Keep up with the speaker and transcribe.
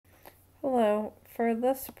Hello, for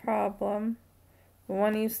this problem, we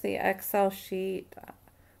want to use the Excel sheet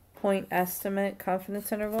point estimate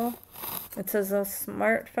confidence interval. It says a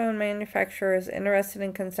smartphone manufacturer is interested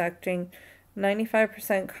in conducting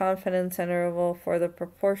 95% confidence interval for the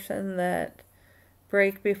proportion that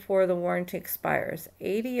break before the warranty expires.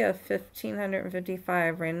 80 of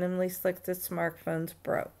 1,555 randomly selected smartphones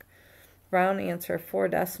broke. Round answer 4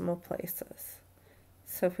 decimal places.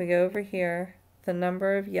 So if we go over here, the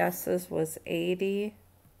number of yeses was 80.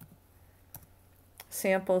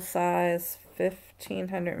 Sample size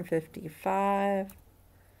 1,555.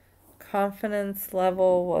 Confidence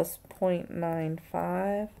level was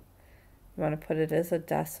 0.95. You want to put it as a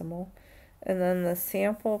decimal. And then the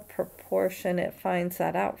sample proportion, it finds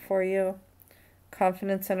that out for you.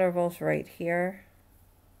 Confidence intervals right here.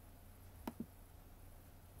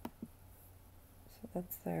 So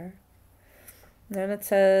that's there. And then it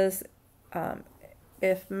says,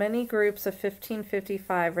 if many groups of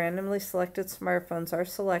 1,555 randomly selected smartphones are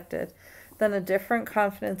selected, then a different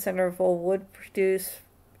confidence interval would produce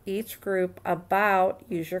each group about,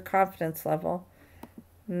 use your confidence level,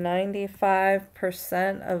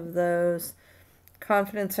 95% of those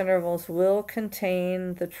confidence intervals will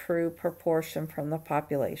contain the true proportion from the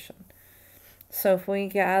population. So if we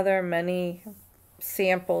gather many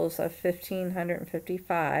samples of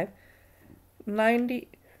 1,555, 95%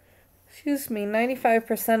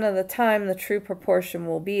 of the time the true proportion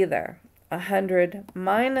will be there. 100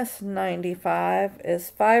 minus 95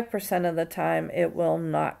 is 5% of the time it will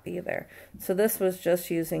not be there. So this was just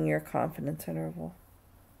using your confidence interval.